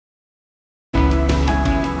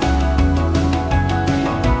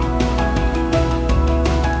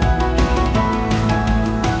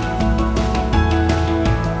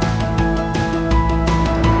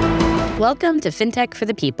Welcome to FinTech for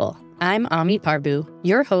the People. I'm Ami Parbu,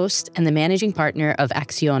 your host and the managing partner of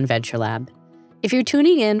Accion Venture Lab. If you're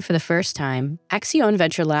tuning in for the first time, Accion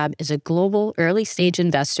Venture Lab is a global early-stage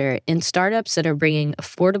investor in startups that are bringing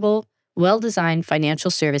affordable, well-designed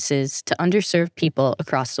financial services to underserved people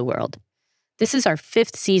across the world. This is our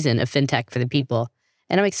 5th season of FinTech for the People,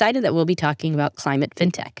 and I'm excited that we'll be talking about climate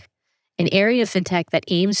FinTech, an area of FinTech that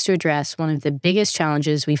aims to address one of the biggest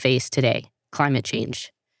challenges we face today, climate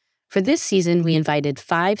change. For this season, we invited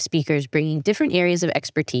 5 speakers bringing different areas of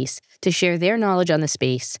expertise to share their knowledge on the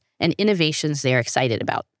space and innovations they're excited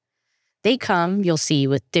about. They come, you'll see,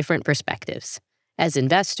 with different perspectives, as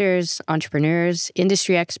investors, entrepreneurs,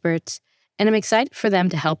 industry experts, and I'm excited for them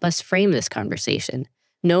to help us frame this conversation,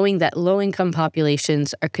 knowing that low-income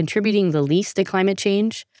populations are contributing the least to climate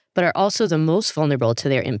change, but are also the most vulnerable to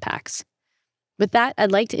their impacts. With that,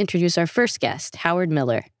 I'd like to introduce our first guest, Howard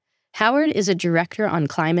Miller. Howard is a director on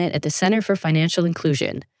climate at the Center for Financial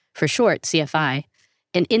Inclusion, for short, CFI,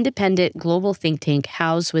 an independent global think tank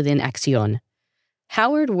housed within Accion.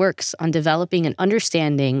 Howard works on developing an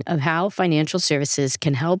understanding of how financial services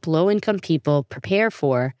can help low-income people prepare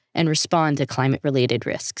for and respond to climate-related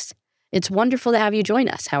risks. It's wonderful to have you join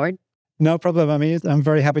us, Howard. No problem, Ami. I'm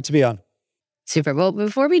very happy to be on. Super. Well,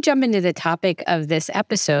 before we jump into the topic of this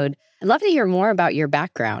episode, I'd love to hear more about your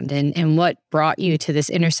background and what brought you to this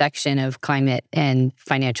intersection of climate and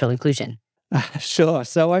financial inclusion. Sure.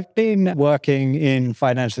 So I've been working in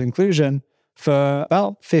financial inclusion for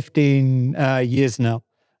about 15 years now.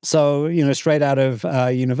 So, straight out of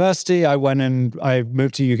university, I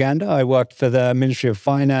moved to Uganda. I worked for the Ministry of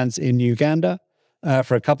Finance in Uganda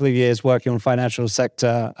for a couple of years working on financial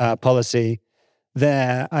sector policy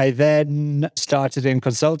there. I then started in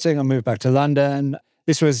consulting. I moved back to London.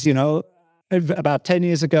 This was, about 10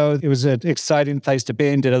 years ago. It was an exciting place to be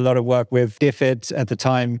in. Did a lot of work with DFID at the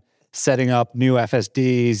time, setting up new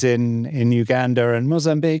FSDs in Uganda and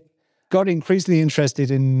Mozambique. Got increasingly interested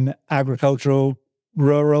in agricultural,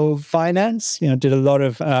 rural finance. Did a lot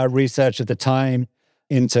of research at the time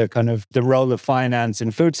into kind of the role of finance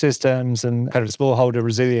in food systems and kind of smallholder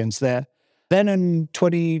resilience there. Then in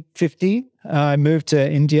 2015, I moved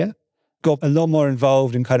to India, got a lot more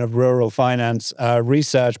involved in kind of rural finance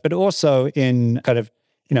research, but also in kind of,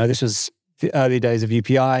 this was the early days of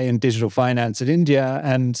UPI and digital finance in India,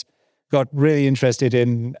 and got really interested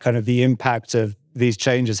in kind of the impact of these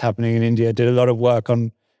changes happening in India. Did a lot of work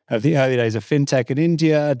on the early days of fintech in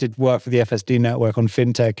India, did work for the FSD network on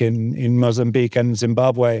fintech in Mozambique and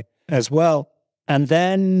Zimbabwe as well. And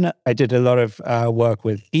then I did a lot of work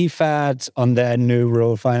with IFAD on their new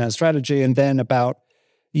rural finance strategy. And then about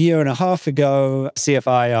a year and a half ago,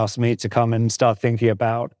 CFI asked me to come and start thinking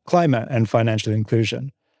about climate and financial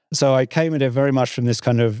inclusion. So I came at it very much from this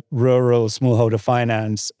kind of rural smallholder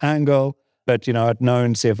finance angle. But, I'd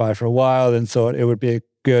known CFI for a while and thought it would be a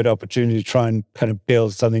good opportunity to try and kind of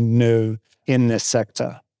build something new in this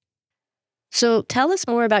sector. So tell us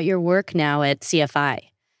more about your work now at CFI.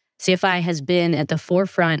 CFI has been at the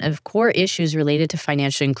forefront of core issues related to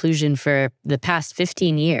financial inclusion for the past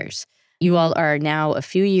 15 years. You all are now a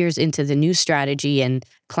few years into the new strategy, and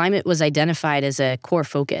climate was identified as a core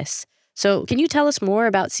focus. So can you tell us more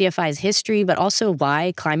about CFI's history, but also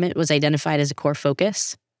why climate was identified as a core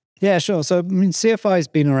focus? Yeah, sure. So CFI has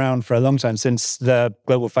been around for a long time, since the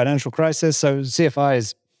global financial crisis. So CFI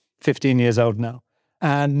is 15 years old now.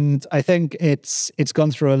 And I think it's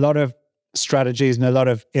gone through a lot of strategies and a lot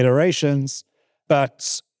of iterations.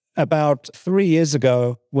 But about 3 years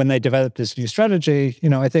ago, when they developed this new strategy,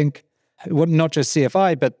 I think not just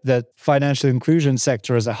CFI, but the financial inclusion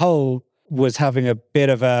sector as a whole was having a bit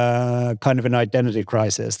of a kind of an identity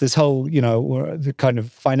crisis. This whole, the kind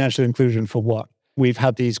of financial inclusion for what? We've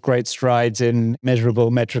had these great strides in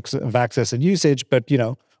measurable metrics of access and usage, but,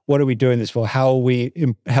 what are we doing this for? How are we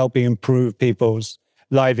helping improve people's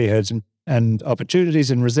livelihoods and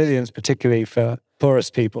opportunities and resilience, particularly for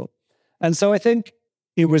poorest people? And so I think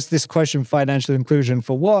it was this question, financial inclusion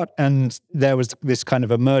for what? And there was this kind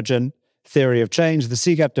of emergent theory of change. The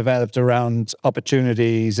CGAP developed around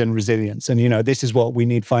opportunities and resilience. And, this is what we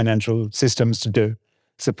need financial systems to do,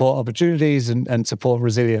 support opportunities and support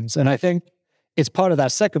resilience. And I think it's part of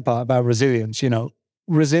that second part about resilience,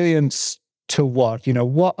 resilience to what?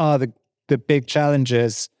 What are the big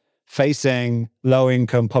challenges facing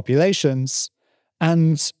low-income populations?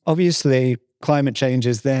 And obviously, climate change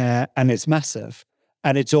is there and it's massive.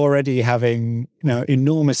 And it's already having,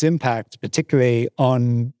 enormous impact, particularly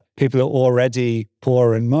on people who are already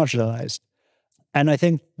poor and marginalized. And I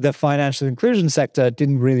think the financial inclusion sector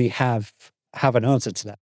didn't really have an answer to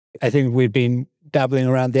that. I think we've been dabbling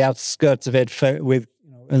around the outskirts of it with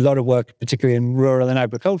a lot of work, particularly in rural and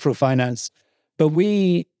agricultural finance, but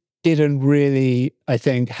we didn't really, I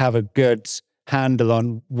think, have a good handle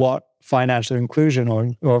on what financial inclusion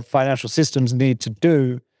or financial systems need to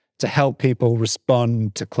do to help people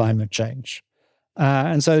respond to climate change.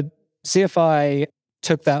 And so CFI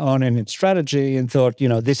took that on in its strategy and thought,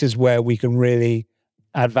 this is where we can really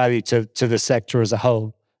add value to the sector as a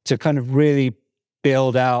whole, to kind of really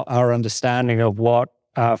build out our understanding of what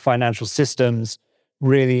financial systems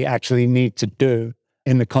really actually need to do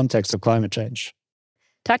in the context of climate change.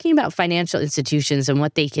 Talking about financial institutions and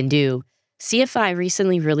what they can do, CFI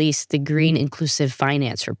recently released the Green Inclusive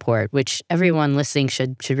Finance Report, which everyone listening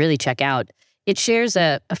should really check out. It shares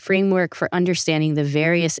a framework for understanding the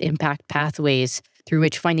various impact pathways through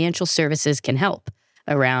which financial services can help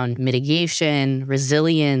around mitigation,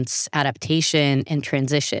 resilience, adaptation, and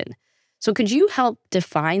transition. So could you help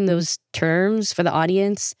define those terms for the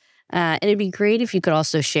audience? And it'd be great if you could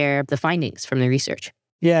also share the findings from the research.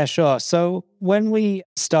 Yeah, sure. So when we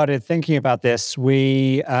started thinking about this,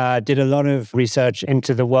 we did a lot of research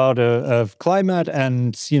into the world of climate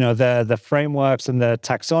and, the frameworks and the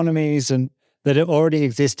taxonomies and that it already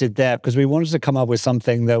existed there, because we wanted to come up with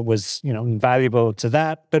something that was, valuable to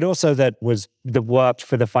that, but also that worked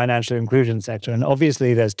for the financial inclusion sector. And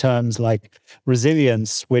obviously there's terms like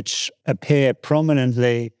resilience, which appear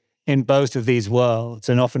prominently in both of these worlds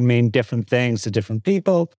and often mean different things to different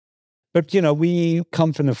people. But, we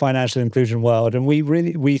come from the financial inclusion world, and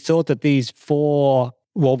we thought that these 4,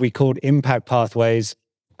 what we called impact pathways,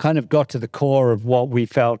 kind of got to the core of what we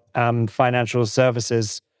felt financial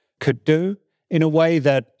services could do in a way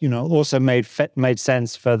that, also made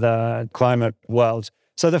sense for the climate world.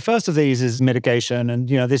 So the first of these is mitigation. And,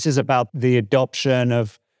 this is about the adoption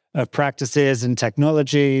of practices and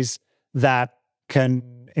technologies that can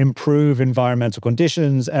improve environmental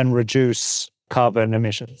conditions and reduce carbon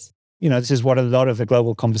emissions. This is what a lot of the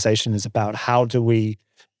global conversation is about. How do we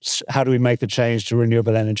make the change to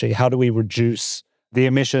renewable energy? How do we reduce the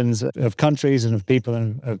emissions of countries and of people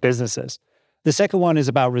and of businesses? The second one is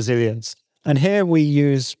about resilience. And here we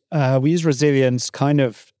use resilience kind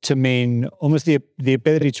of to mean almost the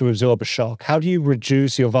ability to absorb a shock. How do you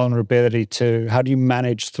reduce your vulnerability how do you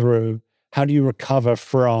manage through, how do you recover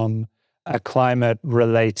from a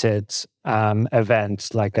climate-related event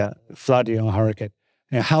like a flooding or hurricane?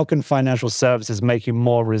 How can financial services make you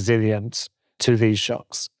more resilient to these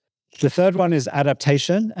shocks? The third one is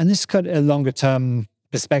adaptation. And this is kind of a longer-term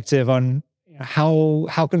perspective on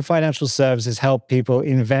how can financial services help people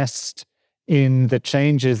invest in the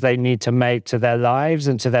changes they need to make to their lives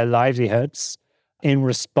and to their livelihoods in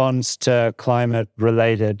response to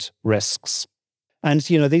climate-related risks. And,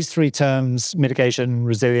 these 3 terms, mitigation,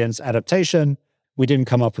 resilience, adaptation, we didn't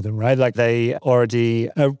come up with them, right? Like they already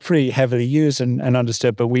are pretty heavily used and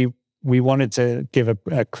understood, but we wanted to give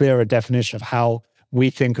a clearer definition of how we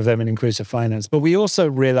think of them in inclusive finance. But we also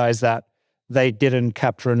realized that they didn't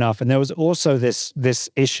capture enough. And there was also this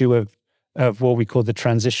issue of what we call the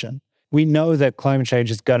transition. We know that climate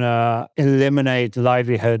change is going to eliminate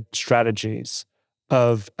livelihood strategies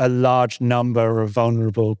of a large number of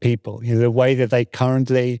vulnerable people. The way that they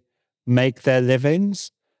currently make their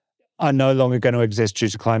livings are no longer going to exist due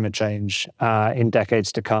to climate change in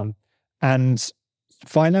decades to come. And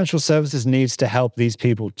financial services needs to help these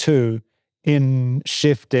people too in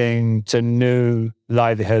shifting to new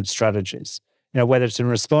livelihood strategies. Whether it's in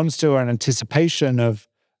response to or an anticipation of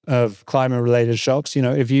climate-related shocks.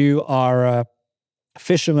 If you are a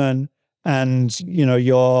fisherman and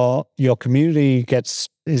your community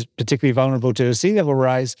is particularly vulnerable to a sea level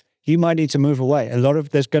rise, you might need to move away.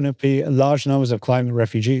 There's going to be large numbers of climate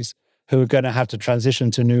refugees who are going to have to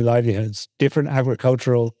transition to new livelihoods. Different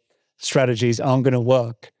agricultural strategies aren't going to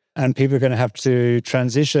work, and people are going to have to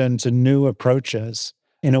transition to new approaches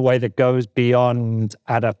in a way that goes beyond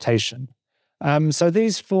adaptation. So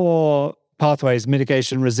these 4 pathways,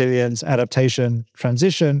 mitigation, resilience, adaptation,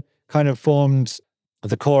 transition, kind of formed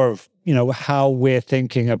the core of, how we're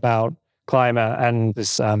thinking about climate and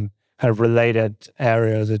this kind of related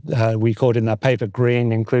area that we called in that paper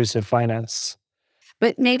green inclusive finance.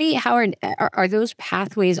 But maybe, Howard, are those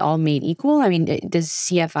pathways all made equal? I mean, does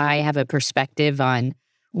CFI have a perspective on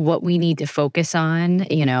what we need to focus on,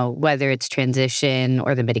 whether it's transition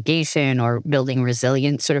or the mitigation or building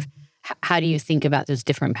resilience? Sort of, how do you think about those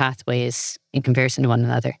different pathways in comparison to one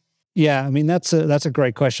another? Yeah, I mean, that's a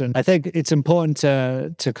great question. I think it's important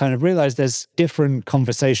to kind of realize there's different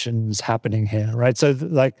conversations happening here, right? So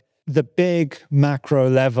like the big macro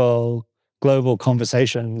level global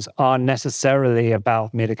conversations aren't necessarily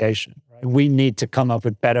about mitigation. Right? We need to come up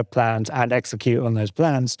with better plans and execute on those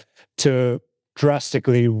plans to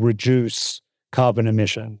drastically reduce carbon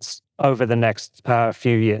emissions over the next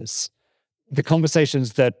few years. The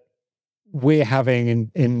conversations that we're having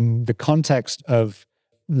in the context of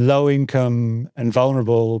low income and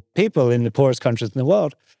vulnerable people in the poorest countries in the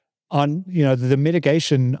world on, the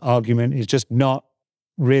mitigation argument is just not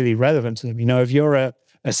really relevant to them. If you're a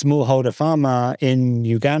smallholder farmer in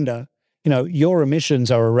Uganda, your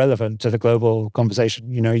emissions are irrelevant to the global conversation.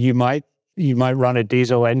 You might run a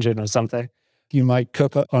diesel engine or something. You might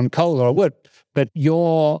cook on coal or wood, but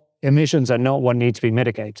your emissions are not what need to be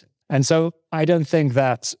mitigated. And so I don't think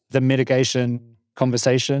that the mitigation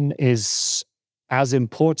conversation is as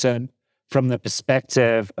important from the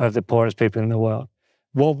perspective of the poorest people in the world.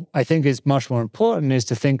 What I think is much more important is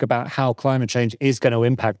to think about how climate change is going to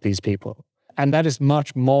impact these people. And that is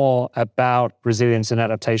much more about resilience and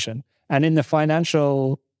adaptation. And in the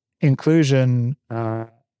financial inclusion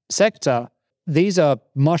sector, these are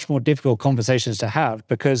much more difficult conversations to have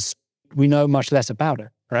because we know much less about it,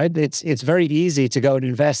 right? It's very easy to go and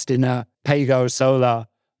invest in a pay-go solar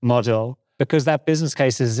model because that business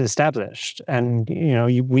case is established. And,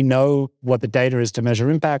 we know what the data is to measure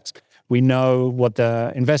impact. We know what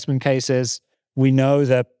the investment case is. We know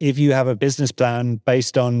that if you have a business plan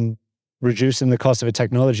based on reducing the cost of a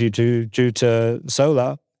technology due to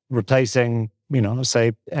solar, replacing,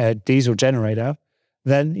 say a diesel generator,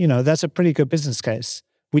 then, that's a pretty good business case.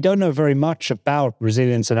 We don't know very much about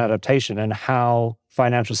resilience and adaptation and how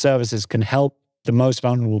financial services can help the most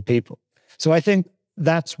vulnerable people. So I think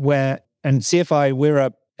that's where, and CFI, we're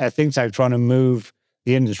a think tank trying to move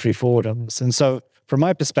the industry forward on this. And so from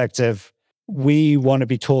my perspective, we want to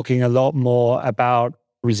be talking a lot more about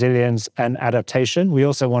resilience and adaptation. We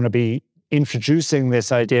also want to be introducing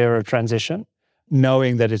this idea of transition,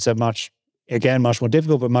 knowing that it's a much more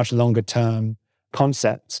difficult, but much longer term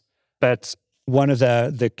concept. But one of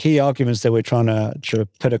the key arguments that we're trying to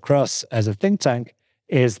put across as a think tank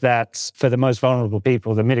is that for the most vulnerable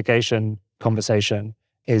people, the mitigation conversation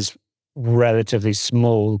is relatively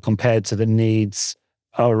small compared to the needs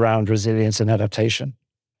around resilience and adaptation.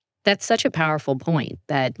 That's such a powerful point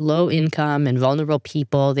that low income and vulnerable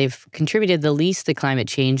people, they've contributed the least to climate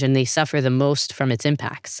change and they suffer the most from its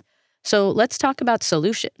impacts. So let's talk about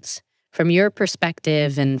solutions. From your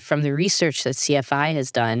perspective and from the research that CFI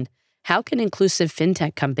has done, how can inclusive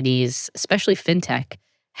fintech companies, especially fintech,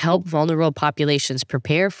 help vulnerable populations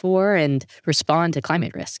prepare for and respond to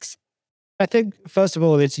climate risks? I think, first of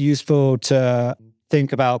all, it's useful to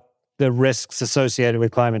think about the risks associated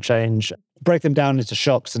with climate change, break them down into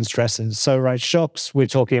shocks and stresses. So, right, shocks, we're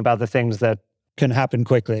talking about the things that can happen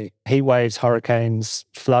quickly. Heat waves, hurricanes,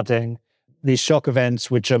 flooding, these shock events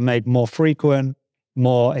which are made more frequent,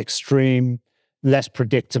 more extreme, less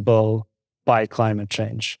predictable by climate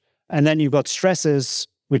change. And then you've got stresses,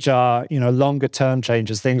 which are, longer term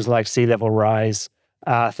changes, things like sea level rise,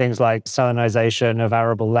 things like salinization of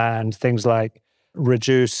arable land, things like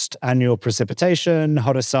reduced annual precipitation,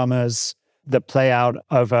 hotter summers that play out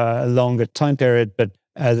over a longer time period, but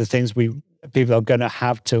the things people are going to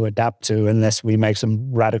have to adapt to unless we make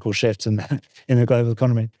some radical shifts in the global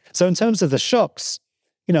economy. So in terms of the shocks,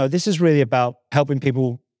 this is really about helping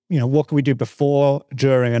people, what can we do before,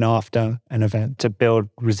 during, and after an event to build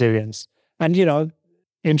resilience? And,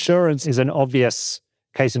 insurance is an obvious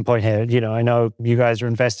case in point here. I know you guys are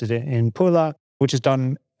invested in Pula, which has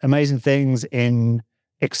done amazing things in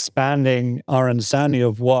expanding our understanding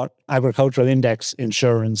of what agricultural index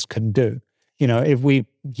insurance can do. If we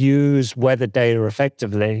use weather data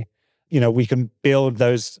effectively, we can build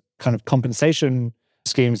those kind of compensation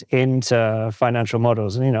schemes into financial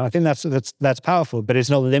models. And, I think that's powerful, but it's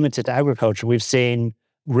not limited to agriculture. We've seen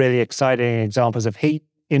really exciting examples of heat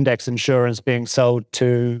index insurance being sold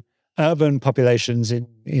to urban populations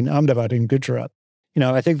in Ahmedabad, in Gujarat.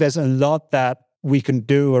 I think there's a lot that we can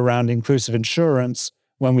do around inclusive insurance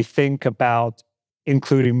when we think about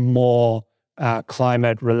including more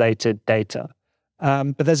climate-related data.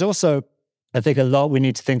 But there's also, I think, a lot we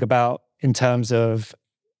need to think about in terms of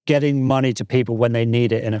getting money to people when they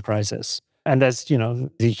need it in a crisis. And there's, the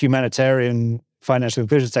humanitarian financial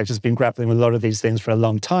inclusion sector has been grappling with a lot of these things for a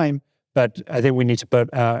long time. But I think we need to put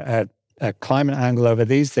a climate angle over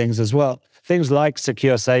these things as well. Things like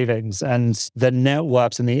secure savings and the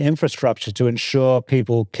networks and the infrastructure to ensure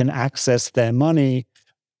people can access their money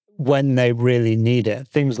when they really need it.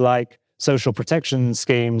 Things like social protection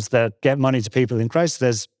schemes that get money to people in crisis.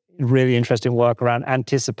 There's really interesting work around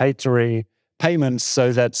anticipatory payments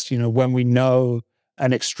so that, when we know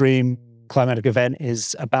an extreme climatic event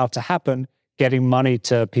is about to happen, getting money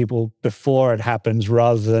to people before it happens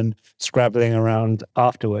rather than scrabbling around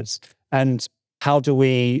afterwards. And how do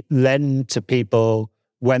we lend to people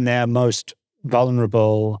when they're most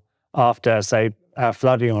vulnerable after, say,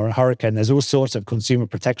 flooding or a hurricane? There's all sorts of consumer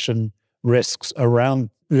protection risks around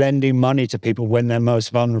lending money to people when they're most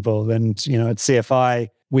vulnerable. And, at CFI,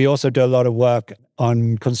 we also do a lot of work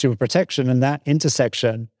on consumer protection, and that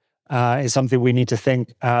intersection is something we need to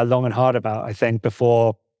think long and hard about, I think,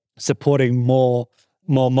 before supporting more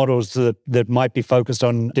models that might be focused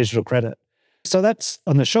on digital credit. So that's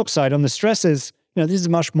on the shock side. On the stresses, this is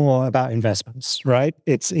much more about investments, right?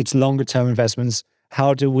 It's longer term investments.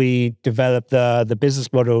 How do we develop the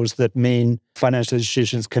business models that mean financial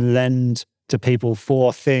institutions can lend to people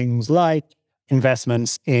for things like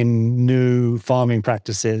investments in new farming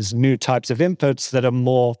practices, new types of inputs that are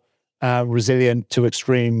more resilient to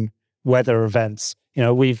extreme weather events?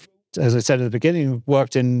 We've, as I said at the beginning,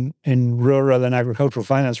 worked in rural and agricultural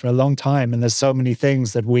finance for a long time, and there's so many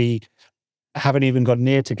things that we haven't even got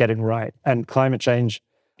near to getting right. And climate change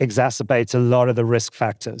exacerbates a lot of the risk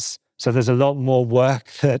factors. So there's a lot more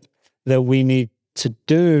work that we need to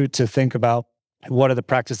do to think about what are the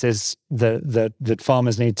practices that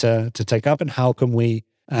farmers need to take up, and how can we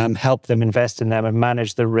help them invest in them and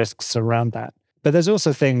manage the risks around that. But there's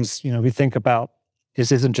also things, we think about,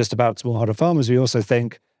 this isn't just about smallholder farmers, we also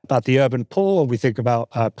think about the urban poor, we think about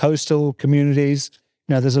coastal communities.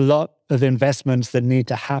 There's a lot of investments that need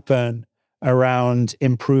to happen around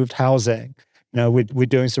improved housing. We're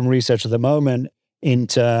doing some research at the moment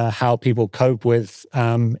into how people cope with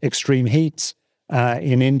extreme heat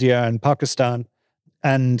in India and Pakistan.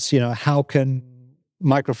 And, how can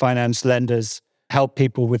microfinance lenders help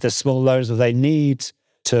people with the small loans that they need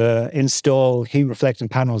to install heat reflecting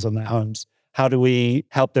panels on their homes? How do we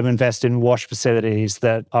help them invest in wash facilities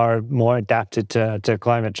that are more adapted to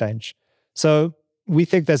climate change? So we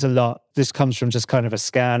think there's a lot. This comes from just kind of a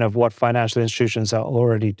scan of what financial institutions are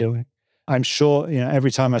already doing. I'm sure,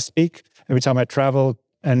 every time I travel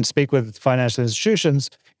and speak with financial institutions,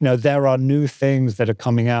 there are new things that are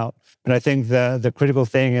coming out. But I think the critical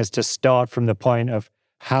thing is to start from the point of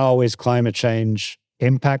how is climate change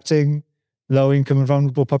impacting low-income and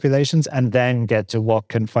vulnerable populations, and then get to what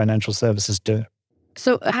can financial services do.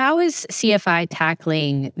 So how is CFI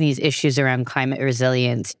tackling these issues around climate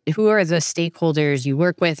resilience? Who are the stakeholders you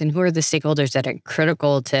work with, and who are the stakeholders that are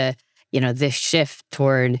critical to, this shift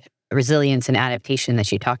toward resilience and adaptation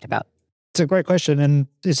that you talked about? It's a great question, and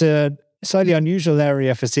it's a slightly unusual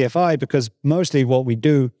area for CFI because mostly what we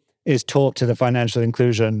do is talk to the financial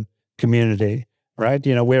inclusion community, right?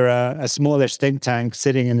 We're a smallish think tank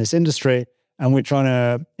sitting in this industry, and we're trying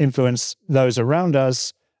to influence those around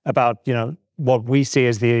us about, what we see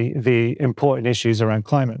as the important issues around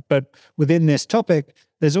climate. But within this topic,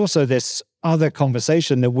 there's also this other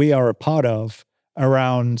conversation that we are a part of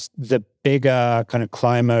around the bigger kind of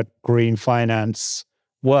climate, green finance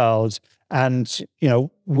world. And,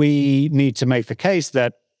 we need to make the case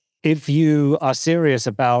that if you are serious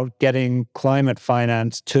about getting climate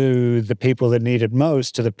finance to the people that need it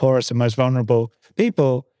most, to the poorest and most vulnerable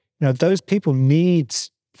people, those people need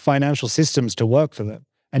financial systems to work for them.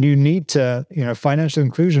 And you need to, financial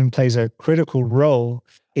inclusion plays a critical role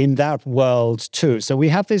in that world too. So we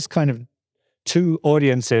have this kind of two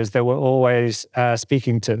audiences that we're always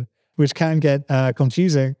speaking to, which can get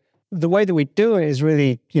confusing. The way that we do it is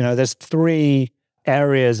really, there's three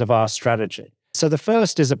areas of our strategy. So the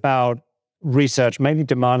first is about research, mainly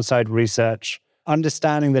demand-side research,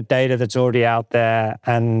 understanding the data that's already out there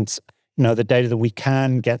and, the data that we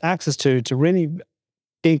can get access to really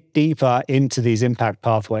dig deeper into these impact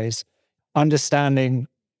pathways, understanding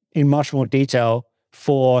in much more detail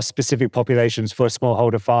for specific populations, for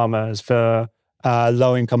smallholder farmers, for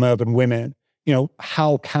low-income urban women,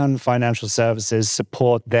 how can financial services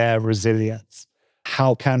support their resilience?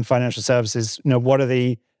 How can financial services, what are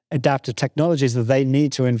the adaptive technologies that they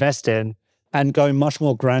need to invest in, and going much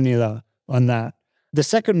more granular on that. The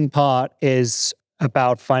second part is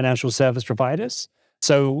about financial service providers.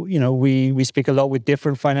 So, we speak a lot with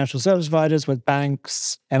different financial service providers, with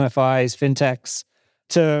banks, MFIs, fintechs,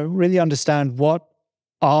 to really understand what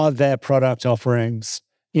are their product offerings,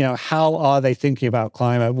 how are they thinking about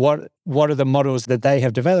climate, what are the models that they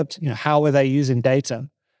have developed, how are they using data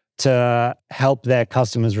to help their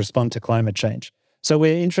customers respond to climate change. So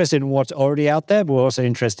we're interested in what's already out there, but we're also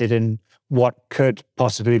interested in what could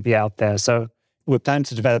possibly be out there. So we're planning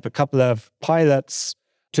to develop a couple of pilots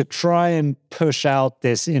to try and push out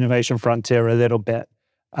this innovation frontier a little bit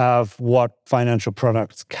of what financial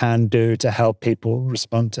products can do to help people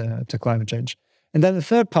respond to climate change. And then the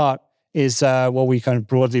third part is what we kind of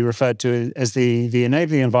broadly refer to as the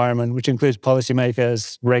enabling environment, which includes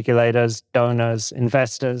policymakers, regulators, donors,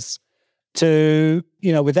 investors, to,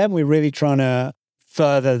 with them, we're really trying to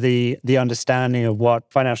further the understanding of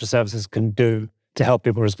what financial services can do to help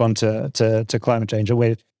people respond to climate change. And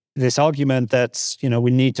with this argument that,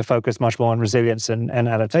 we need to focus much more on resilience and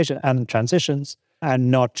adaptation and transitions,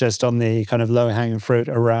 and not just on the kind of low-hanging fruit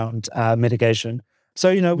around mitigation.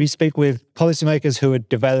 So, we speak with policymakers who are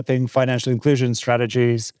developing financial inclusion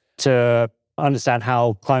strategies to understand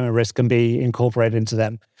how climate risk can be incorporated into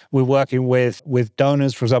them. We're working with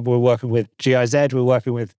donors. For example, we're working with GIZ, we're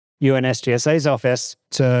working with UNSGSA's office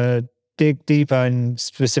to dig deeper in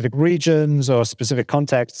specific regions or specific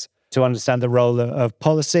contexts to understand the role of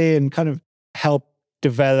policy and kind of help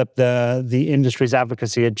develop the industry's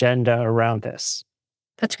advocacy agenda around this.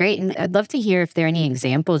 That's great. And I'd love to hear if there are any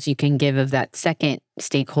examples you can give of that second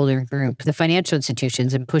stakeholder group, the financial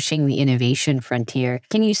institutions, and pushing the innovation frontier.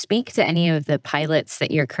 Can you speak to any of the pilots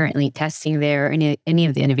that you're currently testing there, or any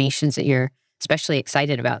of the innovations that you're especially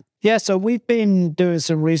excited about? Yeah, so we've been doing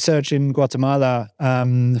some research in Guatemala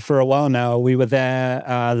for a while now. We were there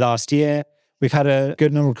last year. We've had a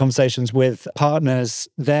good number of conversations with partners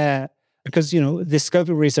there, because, this scope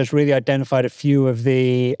of research really identified a few of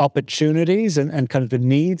the opportunities and kind of the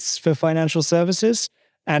needs for financial services.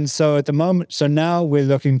 And so at the moment, now we're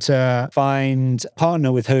looking to find a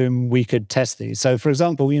partner with whom we could test these. So for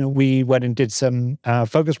example, we went and did some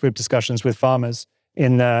focus group discussions with farmers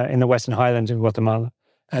in the Western Highlands in Guatemala.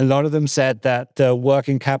 A lot of them said that the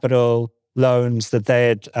working capital loans that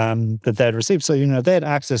they had received, so, they had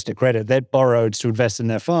access to credit, they'd borrowed to invest in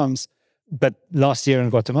their farms. But last year in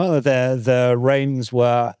Guatemala, the rains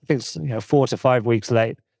were, I think, 4 to 5 weeks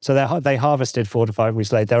late. So they harvested 4 to 5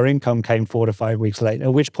 weeks late. Their income came 4 to 5 weeks late,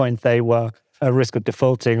 at which point they were at risk of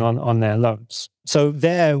defaulting on their loans. So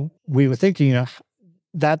there we were thinking,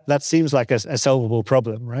 that seems like a solvable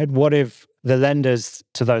problem, right? What if the lenders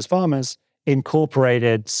to those farmers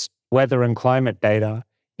incorporated weather and climate data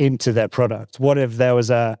into their product? What if there was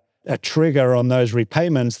a trigger on those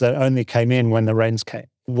repayments that only came in when the rains came?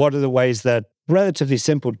 What are the ways that relatively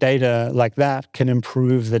simple data like that can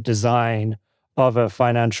improve the design of a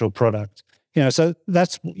financial product? So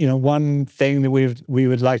that's, one thing that we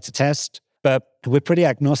would like to test, but we're pretty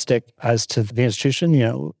agnostic as to the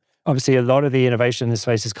institution. Obviously a lot of the innovation in this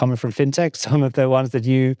space is coming from fintech, some of the ones that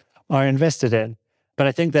you are invested in. But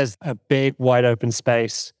I think there's a big, wide open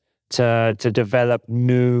space to develop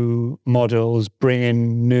new models, bring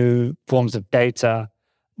in new forms of data,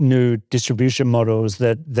 new distribution models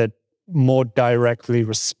that more directly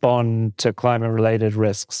respond to climate-related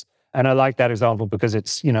risks. And I like that example because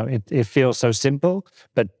it's, it feels so simple,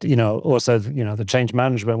 but, also, the change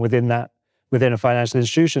management within a financial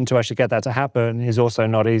institution to actually get that to happen is also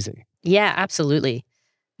not easy. Yeah, absolutely.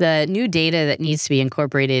 The new data that needs to be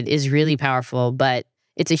incorporated is really powerful, but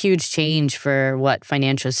it's a huge change for what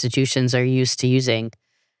financial institutions are used to using.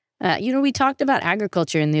 We talked about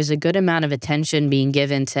agriculture, and there's a good amount of attention being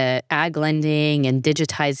given to ag lending and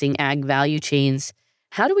digitizing ag value chains.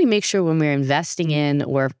 How do we make sure when we're investing in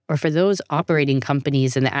or for those operating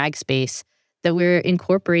companies in the ag space that we're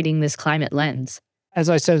incorporating this climate lens? As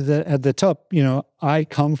I said at the top, I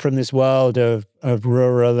come from this world of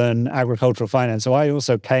rural and agricultural finance. So I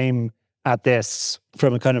also came at this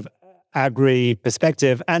from a kind of agri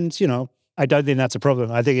perspective. And, I don't think that's a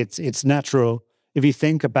problem. I think it's natural. If you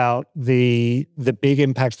think about the big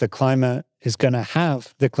impact the climate is going to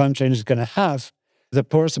have, the climate change is going to have, the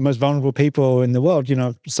poorest and most vulnerable people in the world,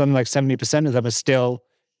 something like 70% of them are still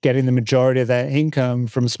getting the majority of their income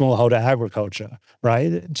from smallholder agriculture,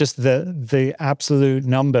 right? Just the absolute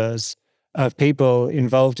numbers of people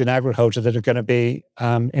involved in agriculture that are going to be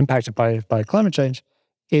impacted by climate change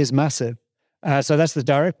is massive. So that's the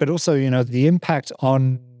direct, but also, the impact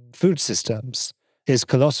on food systems is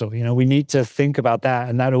colossal. We need to think about that,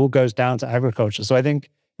 and that all goes down to agriculture. So I think,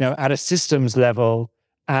 at a systems level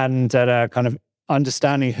and at a kind of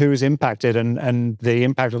understanding who's impacted and the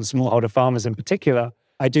impact on smallholder farmers in particular,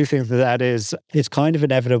 I do think it's kind of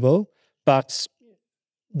inevitable, but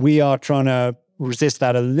we are trying to resist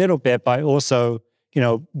that a little bit by also,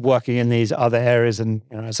 working in these other areas. And,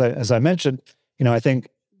 as I mentioned, I think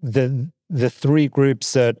the three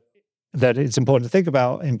groups that it's important to think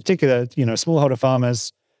about, in particular, smallholder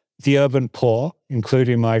farmers, the urban poor,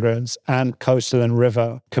 including migrants, and coastal and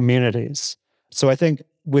river communities. So I think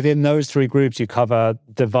within those three groups, you cover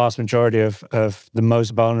the vast majority of the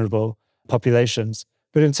most vulnerable populations.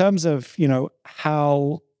 But in terms of,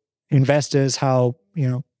 how investors, how,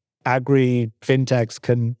 agri fintechs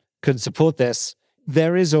can support this,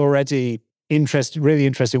 there is already really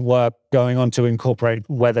interesting work going on to incorporate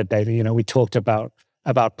weather data. We talked about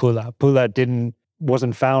Pula. Pula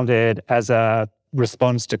wasn't founded as a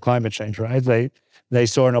response to climate change, right? They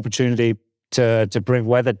saw an opportunity to bring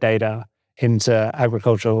weather data into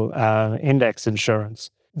agricultural index insurance.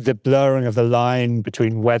 The blurring of the line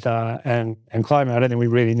between weather and climate, I don't think we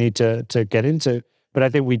really need to get into. But I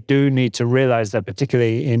think we do need to realize that,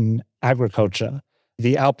 particularly in agriculture,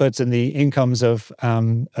 the outputs and the incomes of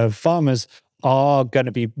farmers are going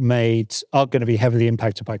to be heavily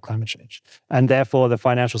impacted by climate change. And therefore, the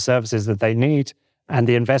financial services that they need and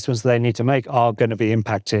the investments that they need to make are going to be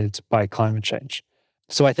impacted by climate change.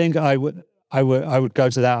 So I think I would go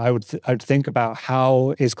to that. I would think about,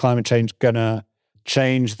 how is climate change going to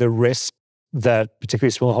change the risk that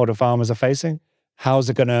particularly smallholder farmers are facing? How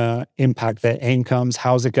is it going to impact their incomes?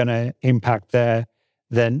 How is it going to impact their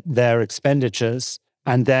expenditures?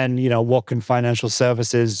 And then, what can financial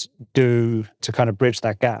services do to kind of bridge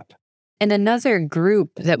that gap? And another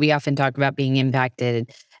group that we often talk about being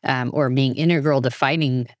impacted or being integral to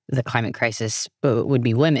fighting the climate crisis would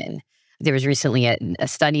be women. There was recently a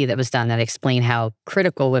study that was done that explained how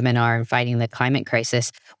critical women are in fighting the climate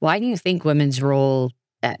crisis. Why do you think women's role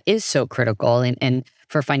is so critical? And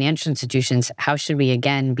for financial institutions, how should we,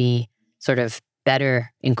 again, be sort of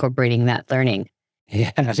better incorporating that learning?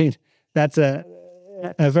 Yeah, I mean, that's a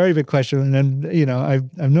very big question. And,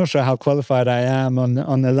 I'm not sure how qualified I am on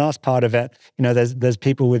the last part of it. There's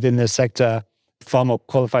people within this sector far more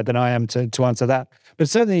qualified than I am to answer that. But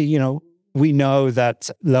certainly, we know that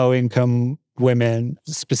low-income women,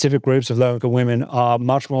 specific groups of low-income women, are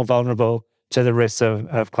much more vulnerable to the risks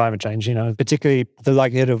of climate change, particularly the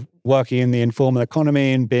likelihood of working in the informal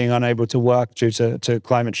economy and being unable to work due to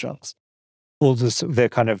climate shocks. All the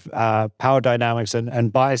kind of power dynamics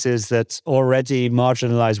and biases that already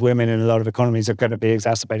marginalize women in a lot of economies are going to be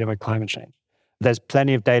exacerbated by climate change. There's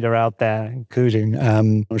plenty of data out there, including,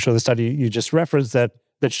 I'm sure the study you just referenced, that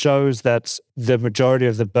shows that the majority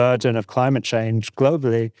of the burden of climate change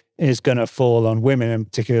globally is going to fall on women, and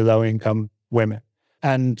particularly low-income women.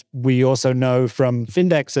 And we also know from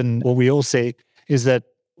Findex, and what we all see, is that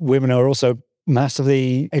women are also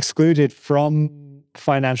massively excluded from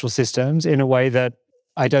financial systems in a way that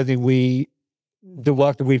I don't think the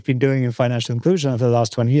work that we've been doing in financial inclusion over the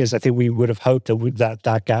last 20 years, I think we would have hoped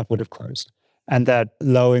that gap would have closed, and that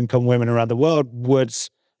low-income women around the world would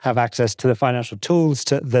have access to the financial tools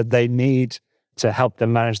that they need to help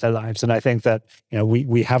them manage their lives. And I think that,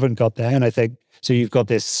 we haven't got there. And I think, so you've got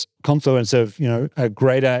this confluence of, a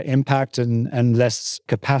greater impact and less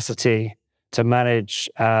capacity to manage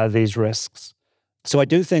these risks. So I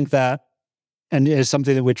do think that, and it's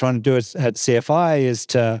something that we're trying to do at CFI, is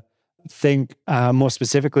to think more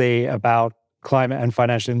specifically about climate and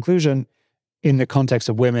financial inclusion in the context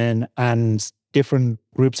of women and different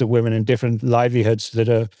groups of women and different livelihoods that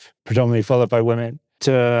are predominantly followed by women,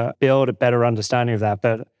 to build a better understanding of that.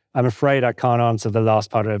 But I'm afraid I can't answer the last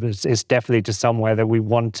part of it. It's definitely to somewhere that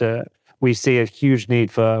we see a huge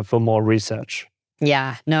need for more research.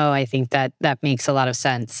 Yeah, no, I think that makes a lot of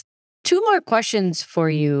sense. Two more questions for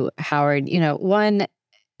you, Howard. One,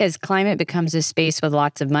 as climate becomes a space with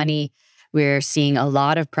lots of money, we're seeing a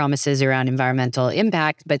lot of promises around environmental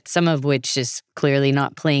impact, but some of which is clearly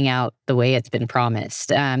not playing out the way it's been promised.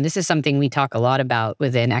 This is something we talk a lot about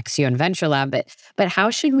within Axion Venture Lab, but how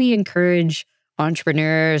should we encourage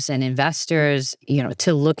entrepreneurs and investors,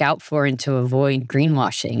 to look out for and to avoid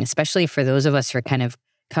greenwashing, especially for those of us who are kind of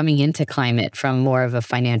coming into climate from more of a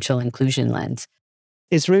financial inclusion lens?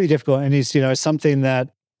 It's really difficult, and it's something that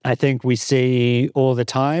I think we see all the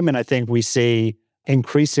time, and I think we see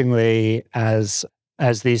increasingly as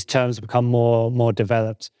these terms become more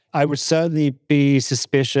developed. I would certainly be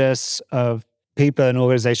suspicious of people and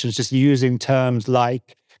organizations just using terms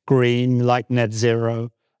like green, like net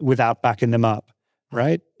zero, without backing them up,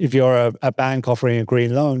 right? If you're a bank offering a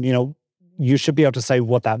green loan, you should be able to say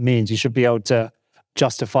what that means. You should be able to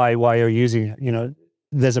justify why you're using it.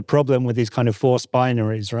 There's a problem with these kind of forced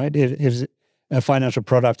binaries, right? If a financial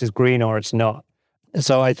product is green or it's not.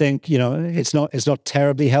 So I think, it's not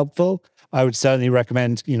terribly helpful. I would certainly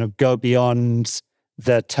recommend, go beyond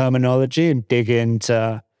the terminology and dig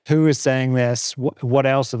into who is saying this, what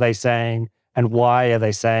else are they saying, and why are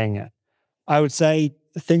they saying it. I would say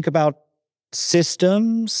think about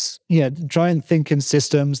systems. Try and think in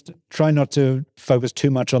systems. Try not to focus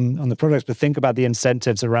too much on the products, but think about the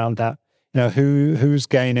incentives around that. Who's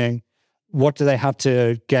gaining? What do they have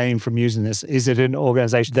to gain from using this? Is it an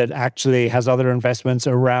organization that actually has other investments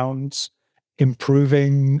around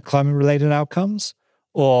improving climate-related outcomes?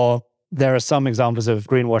 Or there are some examples of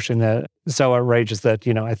greenwashing that are so outrageous that,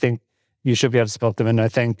 I think you should be able to spot them. And I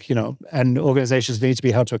think, and organizations need to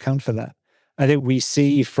be held to account for that. I think we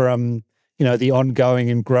see from, the ongoing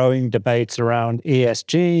and growing debates around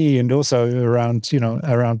ESG and also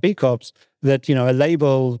around B Corps, that, a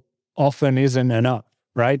label often isn't enough,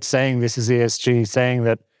 right? Saying this is ESG, saying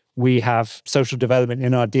that we have social development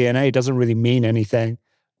in our DNA doesn't really mean anything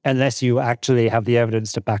unless you actually have the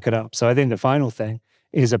evidence to back it up. So I think the final thing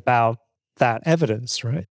is about that evidence,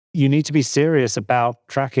 right? You need to be serious about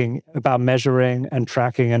tracking, about measuring and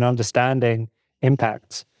tracking and understanding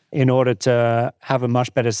impacts in order to have a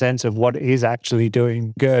much better sense of what is actually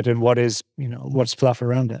doing good and what is, what's fluff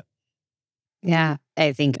around it. Yeah,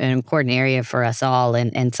 I think an important area for us all,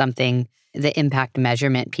 and something, the impact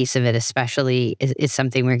measurement piece of it especially is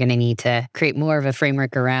something we're going to need to create more of a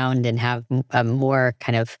framework around and have a more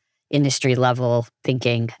kind of industry level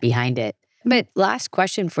thinking behind it. But last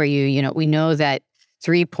question for you, we know that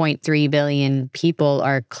 3.3 billion people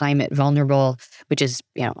are climate vulnerable, which is,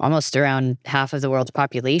 almost around half of the world's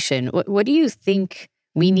population. What do you think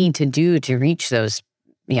we need to do to reach those,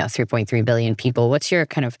 3.3 billion people? What's your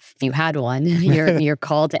kind of, if you had one, your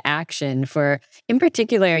call to action for, in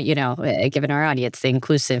particular, given our audience, the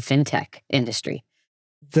inclusive fintech industry?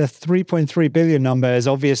 The 3.3 billion number is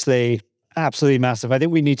obviously absolutely massive. I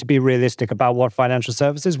think we need to be realistic about what financial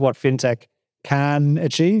services, what fintech can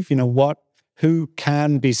achieve, who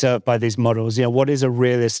can be served by these models, what is a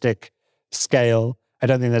realistic scale. I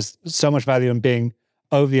don't think there's so much value in being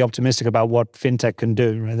overly optimistic about what fintech can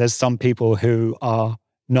do. Right? There's some people who are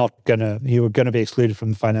going to be excluded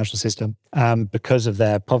from the financial system because of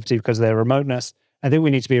their poverty, because of their remoteness. I think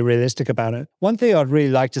we need to be realistic about it. One thing I'd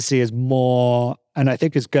really like to see is more, and I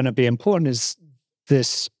think is going to be important, is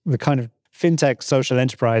the kind of fintech social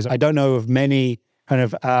enterprise. I don't know of many kind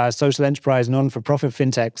of social enterprise, non-for-profit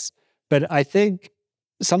fintechs, but I think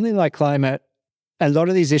something like climate, a lot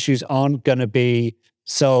of these issues aren't going to be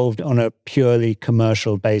solved on a purely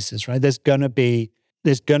commercial basis, right? There's going to be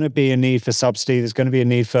a need for subsidy. There's going to be a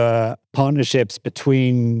need for partnerships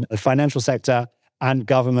between the financial sector and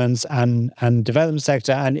governments and development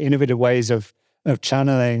sector, and innovative ways of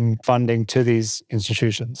channeling funding to these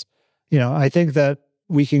institutions. I think that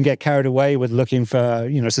we can get carried away with looking for,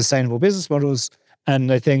 sustainable business models.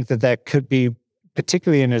 And I think that there could be,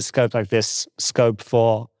 particularly in a scope like this, scope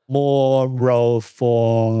for more role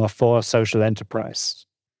for social enterprise.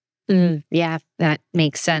 Yeah, that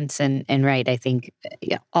makes sense. And right, I think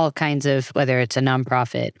all kinds of, whether it's a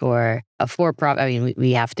nonprofit or a for-profit,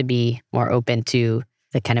 we have to be more open to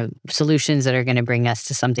the kind of solutions that are going to bring us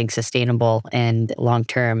to something sustainable and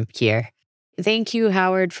long-term here. Thank you,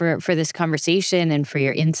 Howard, for this conversation and for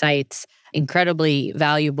your insights. Incredibly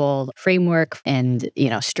valuable framework and,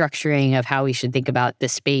 structuring of how we should think about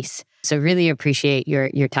this space. So really appreciate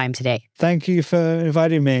your time today. Thank you for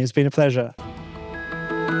inviting me. It's been a pleasure.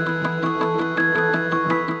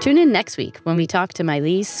 Tune in next week when we talk to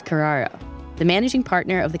Maëlys Carraro, the managing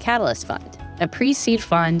partner of the Catalyst Fund, a pre-seed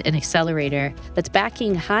fund and accelerator that's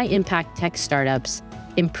backing high-impact tech startups,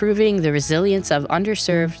 improving the resilience of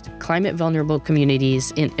underserved, climate-vulnerable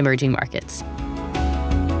communities in emerging markets.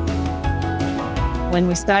 When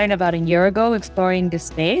we started about a year ago exploring this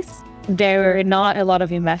space, there were not a lot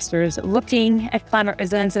of investors looking at climate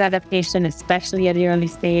resilience and adaptation, especially at the early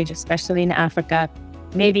stage, especially in Africa,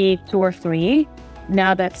 maybe 2 or 3.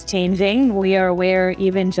 Now that's changing. We are aware,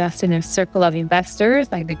 even just in a circle of investors,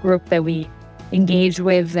 like the group that we engage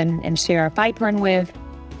with and share our pipeline with,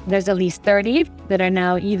 there's at least 30 that are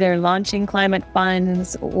now either launching climate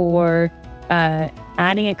funds or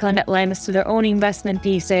adding a climate lens to their own investment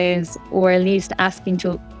pieces, or at least asking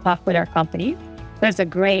to talk with our companies. That's a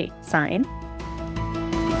great sign.